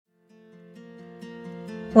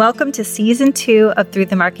Welcome to Season 2 of Through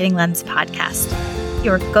the Marketing Lens podcast,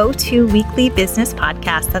 your go-to weekly business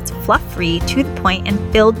podcast that's fluff-free, to the point, and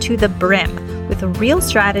filled to the brim with real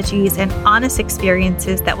strategies and honest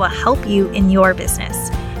experiences that will help you in your business.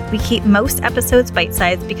 We keep most episodes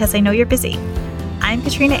bite-sized because I know you're busy. I'm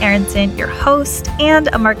Katrina Aronson, your host and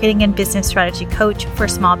a marketing and business strategy coach for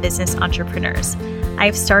small business entrepreneurs.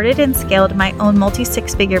 I've started and scaled my own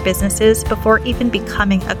multi-six-figure businesses before even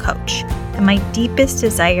becoming a coach. And my deepest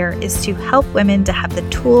desire is to help women to have the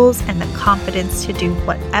tools and the confidence to do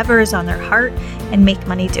whatever is on their heart and make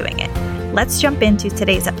money doing it. Let's jump into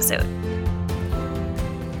today's episode.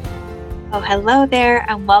 Oh, hello there,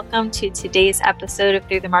 and welcome to today's episode of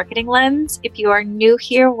Through the Marketing Lens. If you are new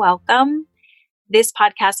here, welcome. This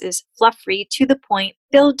podcast is fluff-free, to the point,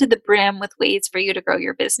 filled to the brim with ways for you to grow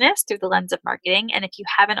your business through the lens of marketing. And if you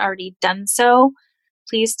haven't already done so,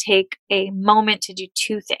 please take a moment to do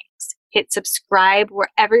two things. Hit subscribe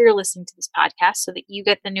wherever you're listening to this podcast so that you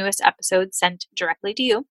get the newest episodes sent directly to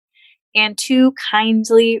you. And two,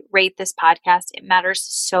 kindly rate this podcast. It matters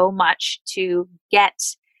so much to get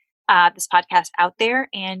this podcast out there,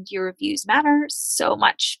 and your reviews matter so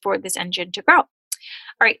much for this engine to grow. All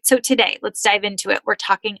right, so today, let's dive into it. We're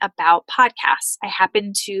talking about podcasts. I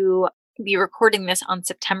happen to be recording this on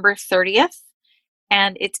September 30th.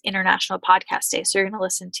 And it's International Podcast Day. So you're going to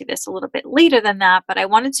listen to this a little bit later than that, but I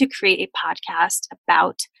wanted to create a podcast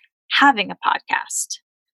about having a podcast.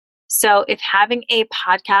 So if having a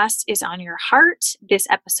podcast is on your heart, this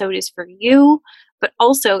episode is for you. But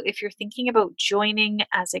also, if you're thinking about joining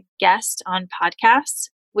as a guest on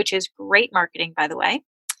podcasts, which is great marketing, by the way,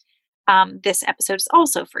 this episode is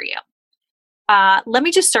also for you. Let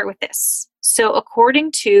me just start with this. So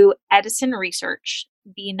according to Edison Research,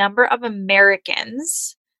 the number of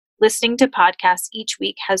Americans listening to podcasts each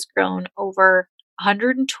week has grown over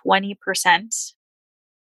 120%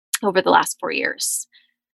 over the last 4 years.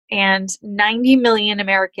 And 90 million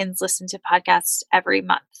Americans listen to podcasts every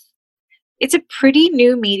month. It's a pretty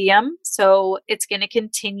new medium, so it's going to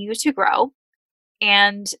continue to grow.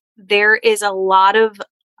 And there is a lot of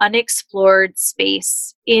unexplored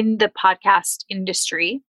space in the podcast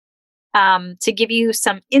industry. To give you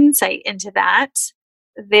some insight into that,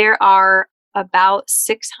 there are about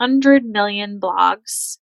 600 million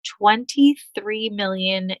blogs, 23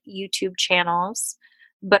 million YouTube channels,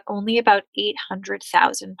 but only about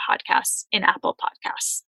 800,000 podcasts in Apple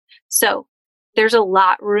Podcasts. So there's a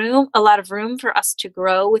lot of room for us to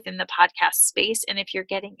grow within the podcast space. And if you're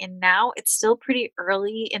getting in now, it's still pretty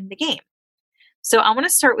early in the game. So I want to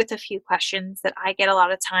start with a few questions that I get a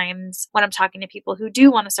lot of times when I'm talking to people who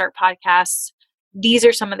do want to start podcasts. These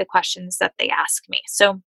are some of the questions that they ask me.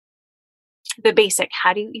 So the basic,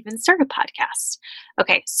 how do you even start a podcast?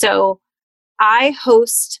 Okay, so I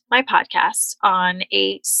host my podcast on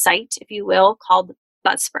a site, if you will, called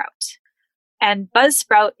Buzzsprout. And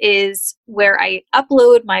Buzzsprout is where I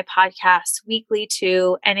upload my podcasts weekly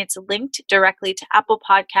to, and it's linked directly to Apple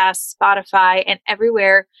Podcasts, Spotify, and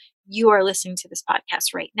everywhere you are listening to this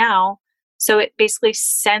podcast right now. So it basically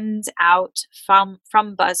sends out from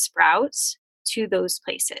Buzzsprout to those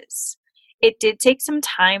places. It did take some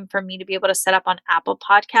time for me to be able to set up on Apple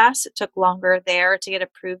Podcasts. It took longer there to get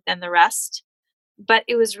approved than the rest, but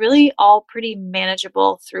it was really all pretty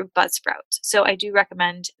manageable through Buzzsprout. So I do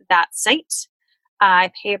recommend that site.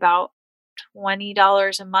 I pay about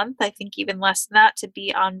 $20 a month, I think even less than that, to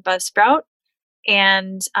be on Buzzsprout.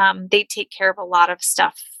 And they take care of a lot of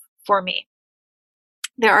stuff for me.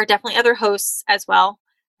 There are definitely other hosts as well,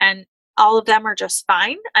 and all of them are just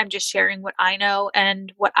fine. I'm just sharing what I know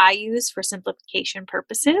and what I use for simplification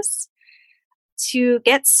purposes. To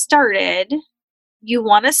get started, you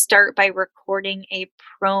want to start by recording a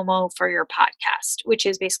promo for your podcast, which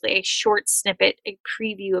is basically a short snippet, a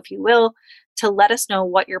preview, if you will, to let us know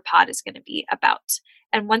what your pod is going to be about.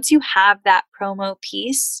 And once you have that promo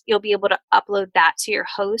piece, you'll be able to upload that to your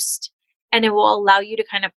host, and it will allow you to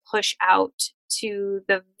kind of push out to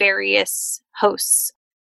the various hosts,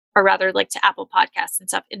 or rather like to Apple Podcasts and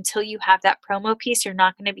stuff. Until you have that promo piece, you're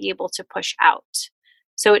not going to be able to push out.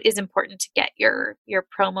 So it is important to get your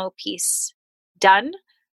promo piece done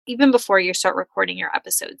even before you start recording your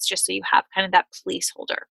episodes, just so you have kind of that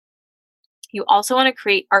placeholder. You also want to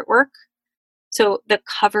create artwork. So the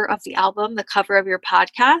cover of the album, the cover of your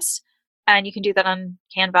podcast, and you can do that on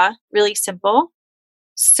Canva, really simple.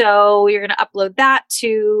 So you're going to upload that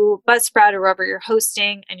to Buzzsprout or wherever you're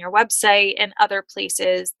hosting, and your website and other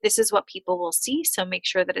places. This is what people will see. So make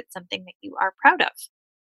sure that it's something that you are proud of.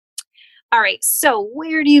 All right. So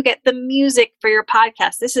where do you get the music for your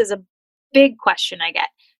podcast? This is a big question I get.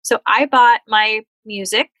 So I bought my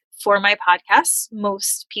music for my podcasts.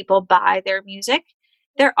 Most people buy their music.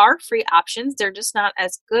 There are free options. They're just not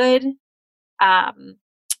as good.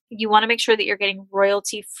 You want to make sure that you're getting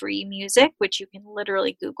royalty-free music, which you can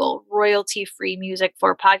literally Google royalty-free music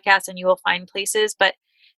for podcasts and you will find places. But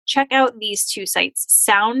check out these two sites,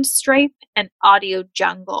 Soundstripe and Audio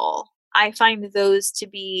Jungle. I find those to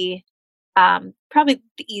be probably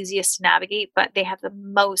the easiest to navigate, but they have the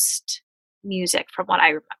most music from what I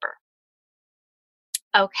remember.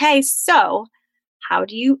 Okay, so how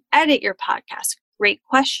do you edit your podcast? Great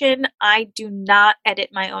question. I do not edit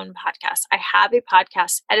my own podcast. I have a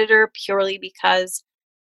podcast editor purely because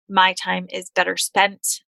my time is better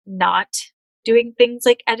spent not doing things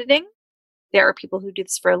like editing. There are people who do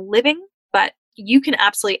this for a living, but you can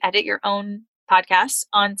absolutely edit your own podcast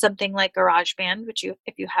on something like GarageBand, which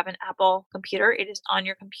if you have an Apple computer, it is on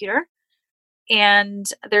your computer. And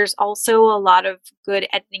there's also a lot of good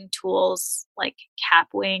editing tools like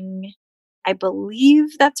Capwing. I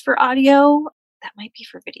believe that's for audio. That might be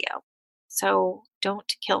for video. So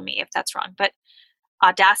don't kill me if that's wrong. But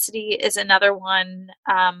Audacity is another one.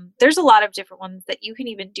 There's a lot of different ones that you can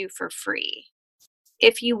even do for free.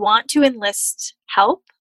 If you want to enlist help,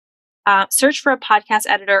 search for a podcast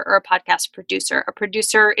editor or a podcast producer. A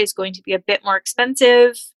producer is going to be a bit more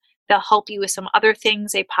expensive. They'll help you with some other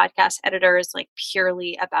things. A podcast editor is like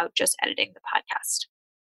purely about just editing the podcast.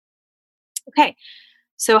 Okay.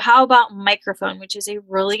 So how about microphone, which is a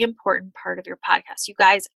really important part of your podcast? You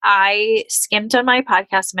guys, I skimped on my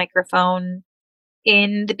podcast microphone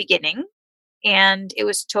in the beginning and it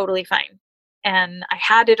was totally fine. And I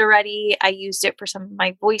had it already. I used it for some of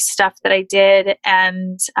my voice stuff that I did.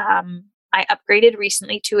 And I upgraded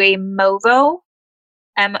recently to a Movo,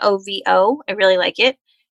 M-O-V-O. I really like it.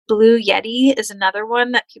 Blue Yeti is another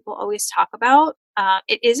one that people always talk about.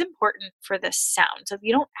 It is important for the sound. So if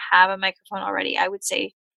you don't have a microphone already, I would say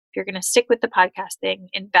if you're going to stick with the podcasting,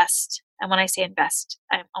 invest. And when I say invest,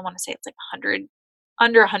 I want to say it's like 100,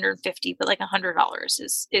 under 150, but like $100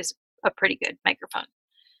 is a pretty good microphone.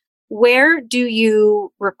 Where do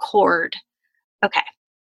you record? Okay.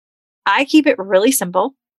 I keep it really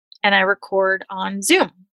simple and I record on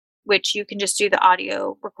Zoom, which you can just do the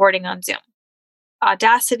audio recording on Zoom.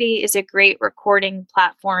 Audacity is a great recording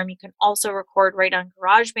platform. You can also record right on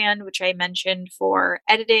GarageBand, which I mentioned for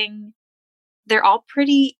editing. They're all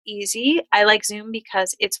pretty easy. I like Zoom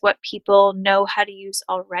because it's what people know how to use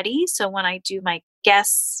already. So when I do my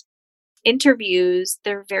guests interviews,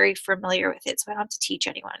 they're very familiar with it. So I don't have to teach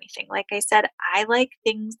anyone anything. Like I said, I like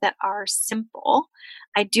things that are simple.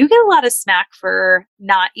 I do get a lot of smack for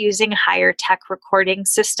not using higher tech recording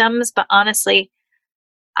systems, but honestly,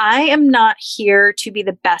 I am not here to be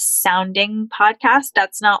the best sounding podcast.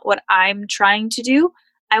 That's not what I'm trying to do.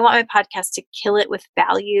 I want my podcast to kill it with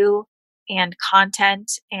value and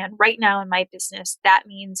content. And right now in my business, that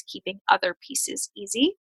means keeping other pieces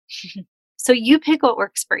easy. So you pick what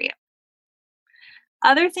works for you.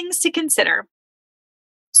 Other things to consider.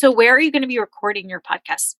 So where are you going to be recording your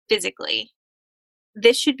podcast physically?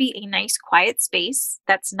 This should be a nice quiet space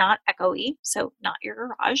that's not echoey, so not your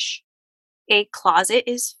garage. A closet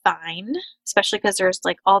is fine, especially because there's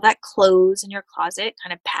like all that clothes in your closet,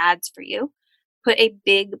 kind of pads for you. Put a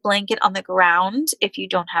big blanket on the ground if you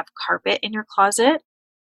don't have carpet in your closet.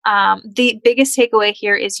 The biggest takeaway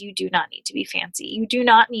here is you do not need to be fancy. You do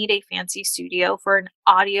not need a fancy studio for an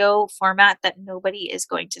audio format that nobody is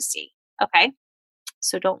going to see. Okay?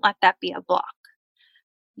 So don't let that be a block.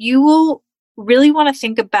 You will really want to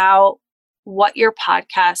think about what your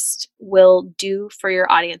podcast will do for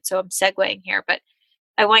your audience. So I'm segueing here, but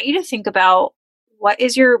I want you to think about what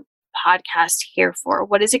is your podcast here for?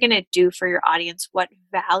 What is it going to do for your audience? What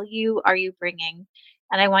value are you bringing?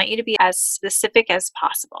 And I want you to be as specific as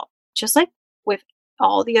possible. Just like with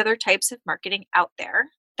all the other types of marketing out there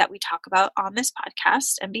that we talk about on this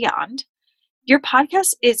podcast and beyond, your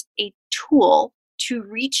podcast is a tool to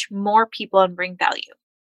reach more people and bring value.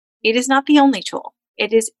 It is not the only tool.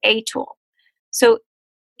 It is a tool. So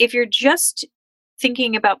if you're just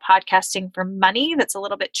thinking about podcasting for money, that's a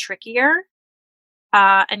little bit trickier,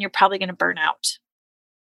 and you're probably going to burn out.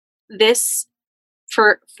 This,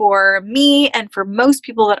 for me and for most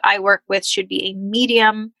people that I work with, should be a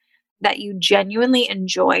medium that you genuinely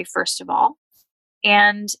enjoy, first of all,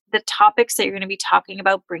 and the topics that you're going to be talking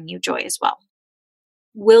about bring you joy as well.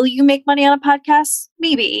 Will you make money on a podcast?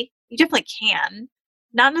 Maybe. You definitely can.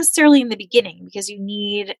 Not necessarily in the beginning because you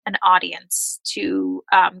need an audience to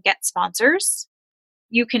get sponsors.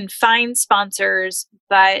 You can find sponsors,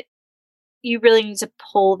 but you really need to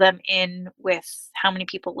pull them in with how many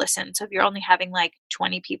people listen. So if you're only having like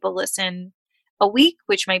 20 people listen a week,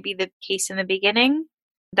 which might be the case in the beginning,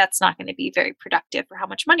 that's not going to be very productive for how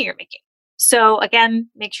much money you're making. So again,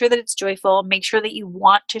 make sure that it's joyful. Make sure that you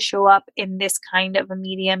want to show up in this kind of a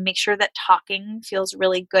medium. Make sure that talking feels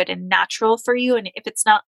really good and natural for you. And if it's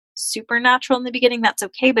not super natural in the beginning, that's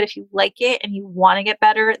okay. But if you like it and you want to get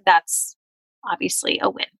better, that's obviously a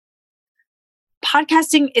win.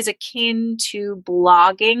 Podcasting is akin to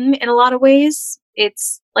blogging in a lot of ways.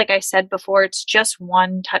 It's, like I said before, it's just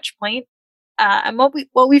one touch point. And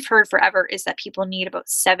what we've heard forever is that people need about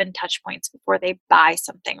 7 touch points before they buy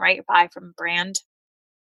something, right? Buy from a brand.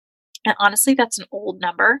 And honestly, that's an old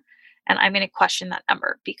number. And I'm going to question that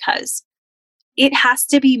number because it has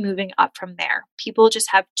to be moving up from there. People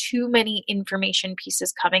just have too many information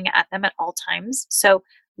pieces coming at them at all times. So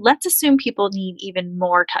let's assume people need even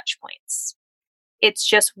more touch points. It's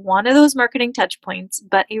just one of those marketing touch points,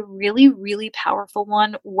 but a really, really powerful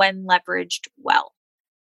one when leveraged well.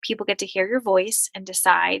 People get to hear your voice and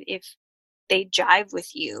decide if they jive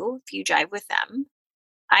with you, if you jive with them.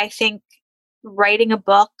 I think writing a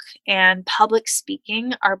book and public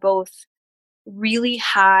speaking are both really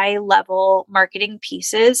high level marketing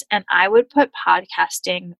pieces, and I would put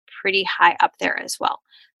podcasting pretty high up there as well.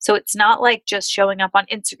 So it's not like just showing up on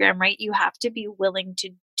Instagram, right? You have to be willing to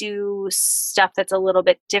do stuff that's a little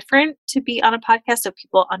bit different to be on a podcast so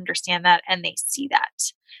people understand that and they see that.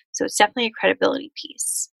 So it's definitely a credibility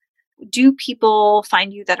piece. Do people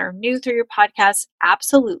find you that are new through your podcast?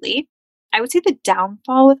 Absolutely. I would say the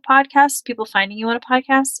downfall with podcasts, people finding you on a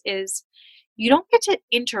podcast, is you don't get to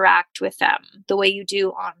interact with them the way you do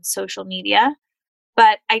on social media,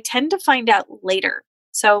 but I tend to find out later.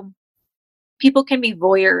 So people can be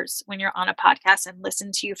voyeurs when you're on a podcast and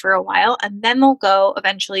listen to you for a while, and then they'll go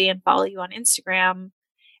eventually and follow you on Instagram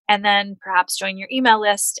and then perhaps join your email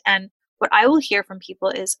list. And what I will hear from people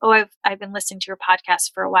is, oh, I've been listening to your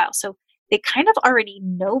podcast for a while. So they kind of already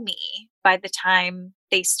know me by the time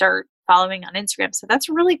they start following on Instagram. So that's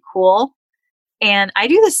really cool. And I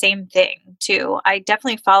do the same thing too. I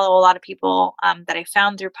definitely follow a lot of people that I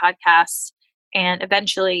found through podcasts and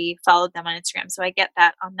eventually followed them on Instagram. So I get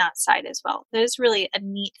that on that side as well. There's really a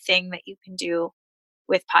neat thing that you can do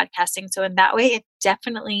with podcasting. So in that way, it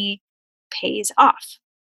definitely pays off.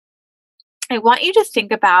 I want you to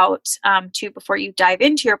think about, too, before you dive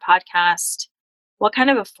into your podcast, what kind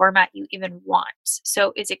of a format you even want.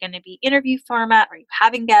 So is it going to be interview format? Are you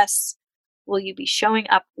having guests? Will you be showing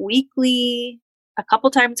up weekly, a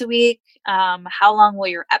couple times a week? How long will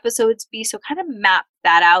your episodes be? So kind of map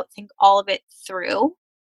that out. Think all of it through.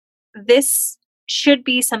 This should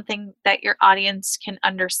be something that your audience can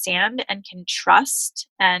understand and can trust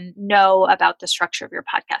and know about the structure of your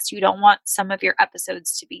podcast. You don't want some of your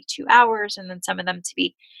episodes to be 2 hours and then some of them to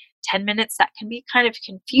be 10 minutes. That can be kind of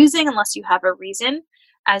confusing unless you have a reason.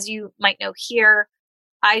 As you might know here,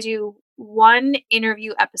 I do 1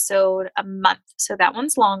 interview episode a month. So that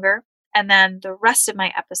one's longer. And then the rest of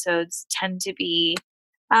my episodes tend to be,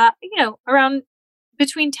 around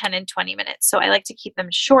between 10 and 20 minutes. So I like to keep them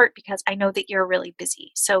short because I know that you're really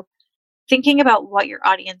busy. So thinking about what your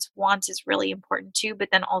audience wants is really important too, but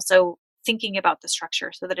then also thinking about the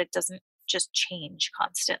structure so that it doesn't just change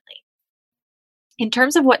constantly. In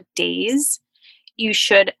terms of what days you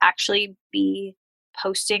should actually be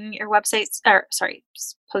posting your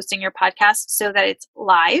posting your podcast so that it's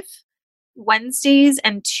live, Wednesdays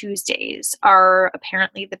and Tuesdays are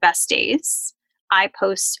apparently the best days. I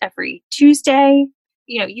post every Tuesday.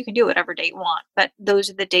 You can do whatever day you want, but those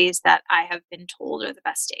are the days that I have been told are the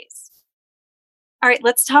best days. All right,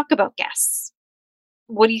 let's talk about guests.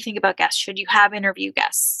 What do you think about guests? Should you have interview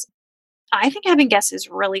guests? I think having guests is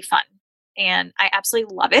really fun, and I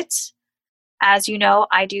absolutely love it. As you know,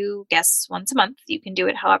 I do guests once a month. You can do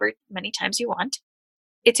it however many times you want.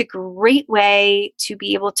 It's a great way to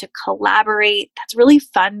be able to collaborate. That's really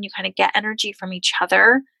fun. You kind of get energy from each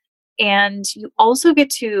other, and you also get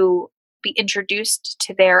to be introduced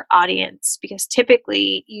to their audience because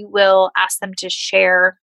typically you will ask them to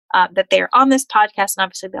share that they're on this podcast, and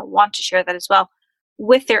obviously they'll want to share that as well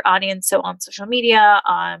with their audience. So on social media,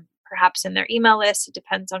 perhaps in their email list, it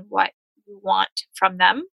depends on what you want from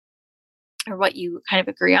them or what you kind of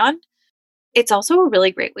agree on. It's also a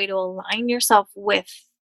really great way to align yourself with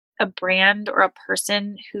a brand or a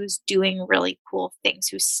person who's doing really cool things,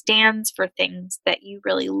 who stands for things that you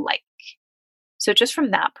really like. So just from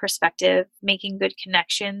that perspective, making good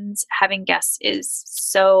connections, having guests is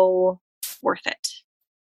so worth it.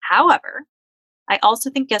 However, I also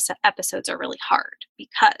think guest episodes are really hard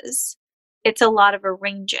because it's a lot of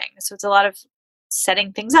arranging. So it's a lot of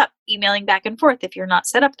setting things up, emailing back and forth if you're not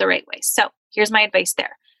set up the right way. So here's my advice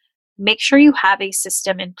there. Make sure you have a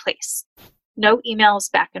system in place. No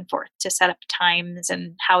emails back and forth to set up times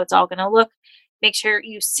and how it's all going to look. Make sure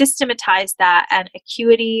you systematize that, and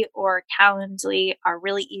Acuity or Calendly are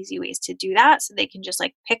really easy ways to do that. So they can just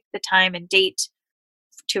like pick the time and date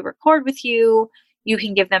to record with you. You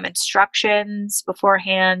can give them instructions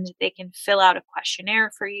beforehand. They can fill out a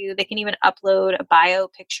questionnaire for you. They can even upload a bio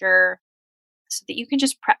picture so that you can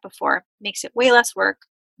just prep before. Makes it way less work,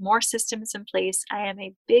 more systems in place. I am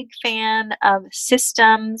a big fan of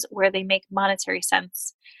systems where they make monetary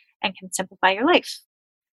sense and can simplify your life.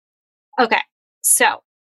 Okay, so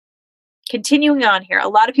continuing on here, a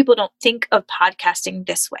lot of people don't think of podcasting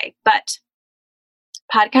this way, but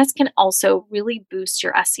podcasts can also really boost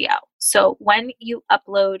your SEO. So when you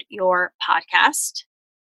upload your podcast,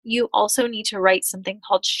 you also need to write something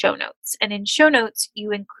called show notes. And in show notes,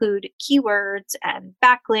 you include keywords and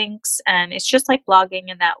backlinks, and it's just like blogging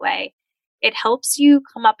in that way. It helps you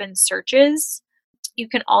come up in searches. You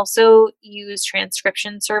can also use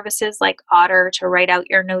transcription services like Otter to write out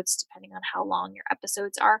your notes depending on how long your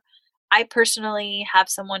episodes are. I personally have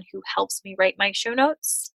someone who helps me write my show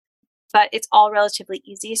notes, but it's all relatively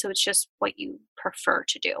easy, so it's just what you prefer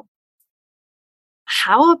to do.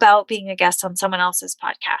 How about being a guest on someone else's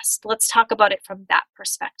podcast? Let's talk about it from that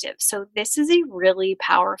perspective. So this is a really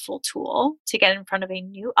powerful tool to get in front of a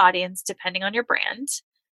new audience depending on your brand.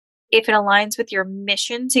 If it aligns with your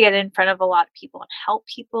mission to get in front of a lot of people and help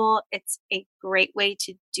people, it's a great way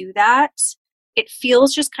to do that. It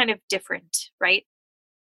feels just kind of different, right?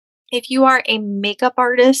 If you are a makeup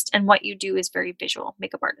artist and what you do is very visual,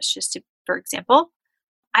 makeup artist, for example,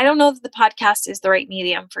 I don't know if the podcast is the right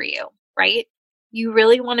medium for you, right? You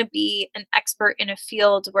really want to be an expert in a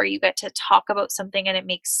field where you get to talk about something and it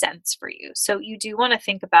makes sense for you. So you do want to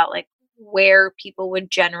think about like where people would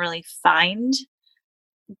generally find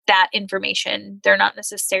that information. They're not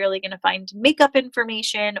necessarily going to find makeup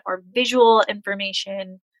information or visual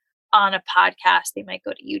information on a podcast. They might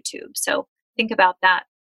go to YouTube. So think about that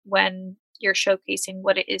when you're showcasing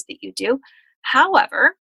what it is that you do.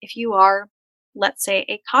 However, if you are, let's say,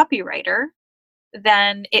 a copywriter,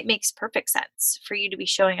 then it makes perfect sense for you to be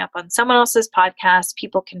showing up on someone else's podcast.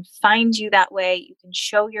 People can find you that way. You can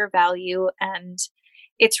show your value, and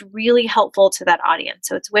it's really helpful to that audience.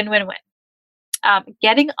 So it's win-win-win.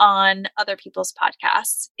 Getting on other people's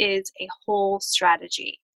podcasts is a whole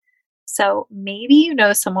strategy. So maybe you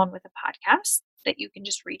know someone with a podcast that you can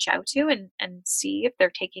just reach out to and see if they're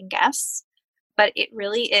taking guests. But it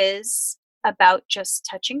really is about just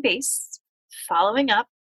touching base, following up,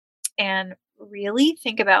 and really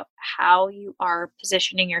think about how you are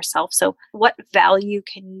positioning yourself. So what value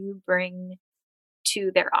can you bring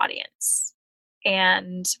to their audience?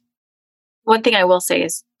 And one thing I will say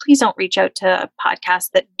is please don't reach out to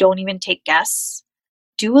podcasts that don't even take guests.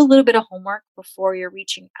 Do a little bit of homework before you're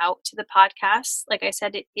reaching out to the podcast. Like I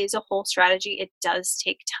said, it is a whole strategy. It does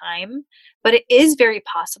take time, but it is very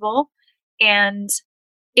possible. And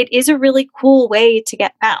it is a really cool way to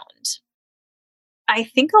get found. I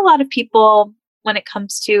think a lot of people, when it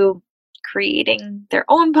comes to creating their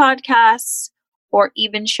own podcasts or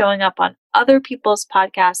even showing up on other people's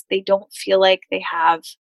podcasts, they don't feel like they have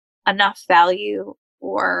enough value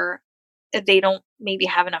or they don't maybe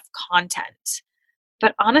have enough content.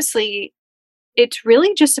 But honestly, it's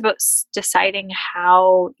really just about deciding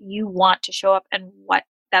how you want to show up and what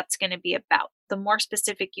that's going to be about. The more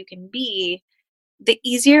specific you can be, the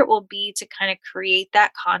easier it will be to kind of create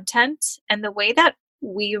that content. And the way that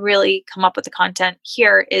we really come up with the content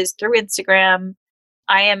here is through Instagram.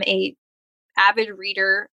 I am a avid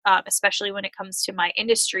reader, especially when it comes to my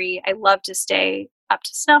industry. I love to stay up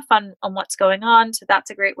to snuff on what's going on. So that's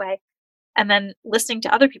a great way. And then listening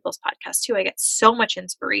to other people's podcasts too. I get so much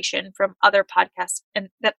inspiration from other podcasts and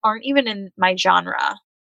that aren't even in my genre.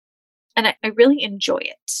 And I really enjoy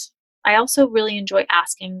it. I also really enjoy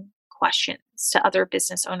asking questions to other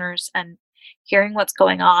business owners and hearing what's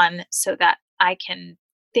going on so that I can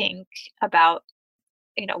think about,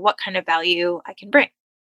 what kind of value I can bring.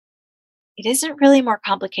 It isn't really more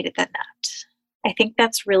complicated than that. I think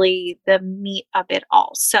that's really the meat of it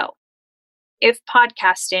all. So if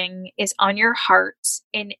podcasting is on your heart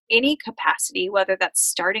in any capacity, whether that's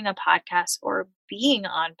starting a podcast or being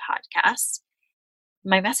on podcasts,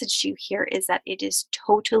 my message to you here is that it is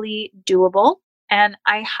totally doable. And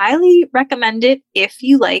I highly recommend it if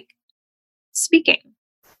you like speaking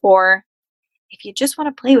or if you just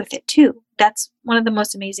want to play with it too. That's one of the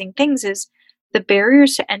most amazing things is the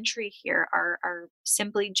barriers to entry here are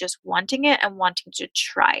simply just wanting it and wanting to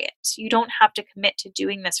try it. You don't have to commit to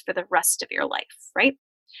doing this for the rest of your life, right?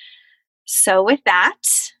 So with that,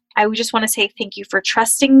 I would just want to say thank you for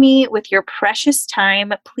trusting me with your precious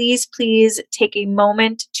time. Please, please take a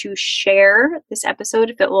moment to share this episode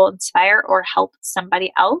if it will inspire or help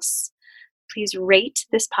somebody else. Please rate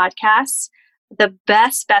this podcast. The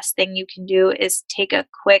best thing you can do is take a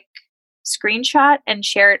quick screenshot and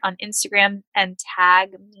share it on Instagram and tag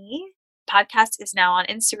me. Podcast is now on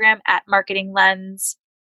Instagram at Marketing Lens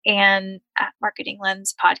and at Marketing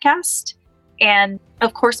Lens Podcast. And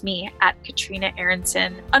of course, me at Katrina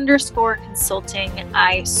Aronson _consulting.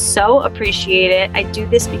 I so appreciate it. I do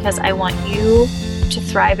this because I want you to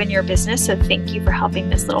thrive in your business. So thank you for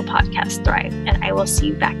helping this little podcast thrive. And I will see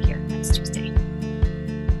you back here next Tuesday.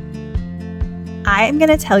 I am going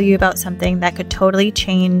to tell you about something that could totally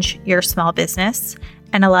change your small business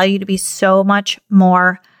and allow you to be so much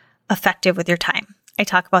more effective with your time. I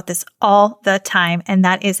talk about this all the time, and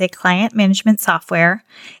that is a client management software.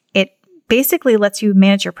 It basically lets you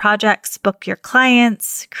manage your projects, book your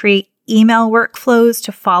clients, create email workflows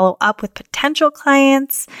to follow up with potential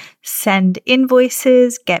clients, send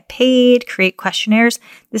invoices, get paid, create questionnaires.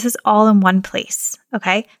 This is all in one place.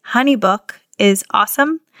 Okay. HoneyBook is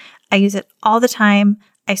awesome. I use it all the time.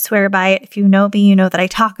 I swear by it. If you know me, you know that I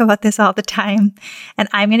talk about this all the time. And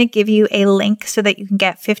I'm going to give you a link so that you can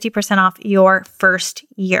get 50% off your first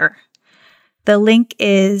year. The link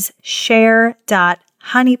is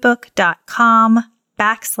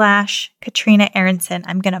share.honeybook.com/Katrina Aronson.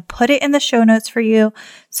 I'm going to put it in the show notes for you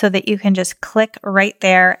so that you can just click right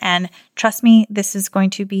there. And trust me, this is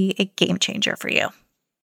going to be a game changer for you.